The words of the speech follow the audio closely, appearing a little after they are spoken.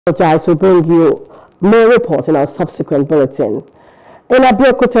Apologize, will bring you more reports in our subsequent bulletin. In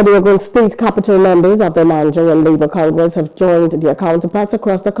Abeokuta, the Ogun State capital, members of the Nigerian Labour Congress have joined their counterparts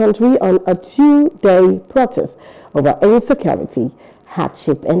across the country on a 2-day protest over insecurity,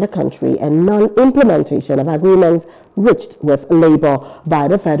 hardship in the country, and non-implementation of agreements reached with Labour by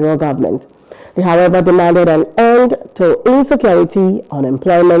the federal government. They, however, demanded an end to insecurity,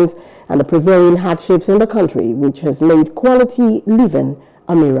 unemployment, and the prevailing hardships in the country, which has made quality living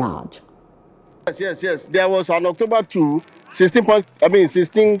a mirage. Yes. There was on October 2,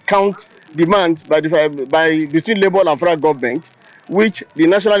 16 count demand by between Labour and federal government, which the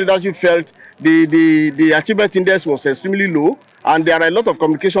national leadership felt the achievement index was extremely low, and there are a lot of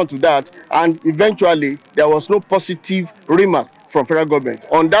communication to that, and eventually there was no positive remark from federal government.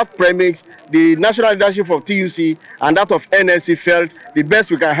 On that premise, the national leadership of TUC and that of NSC felt the best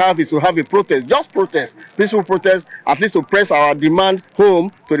we can have is to have a protest, just protest, peaceful protest, at least to press our demand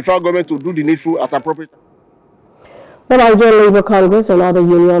home to the federal government to do the needful at appropriate time. The Nigerian Labour Congress and other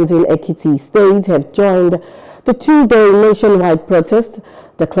unions in Ekiti State have joined the 2-day nationwide protest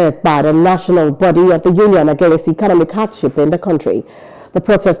declared by the national body of the union against economic hardship in the country. The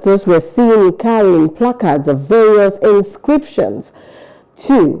protesters were seen carrying placards of various inscriptions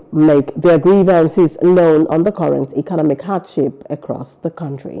to make their grievances known on the current economic hardship across the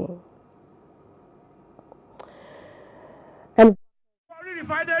country. And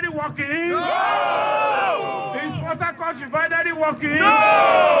refinery working? No! Is Port Harcourt refinery working?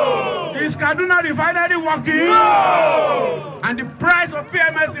 No! Is Kaduna refinery working? No! And the price of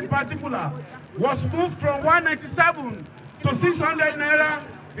PMS in particular was moved from 197 to 600 naira.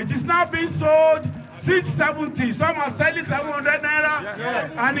 It is now being sold 670. Some are selling 700 naira.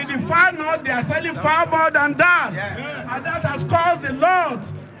 Yes. And in the far north, they are selling far more than that. Yes. And that has caused a lot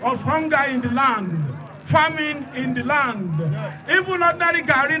of hunger in the land, famine in the land. Yes. Even ordinary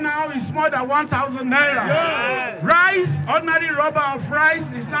gari now is more than 1,000 naira. Yes. Rice, ordinary rubber of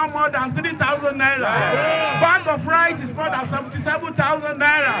rice is now more than 3,000 naira. Yes. Bag of rice is more than 77,000 naira.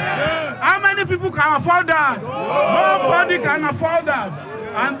 Yes. How many people can afford that? Nobody can afford that.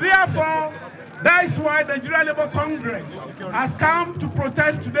 And therefore, that is why the Nigerian Labour Congress has come to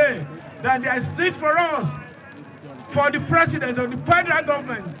protest today, that there is need for us, for the president of the federal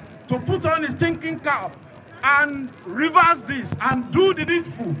government, to put on his thinking cap and reverse this and do the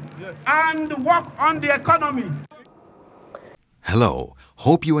needful and work on the economy. Hello,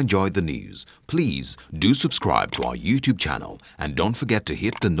 hope you enjoyed the news. Please do subscribe to our YouTube channel and don't forget to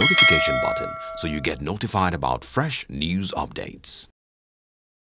hit the notification button so you get notified about fresh news updates.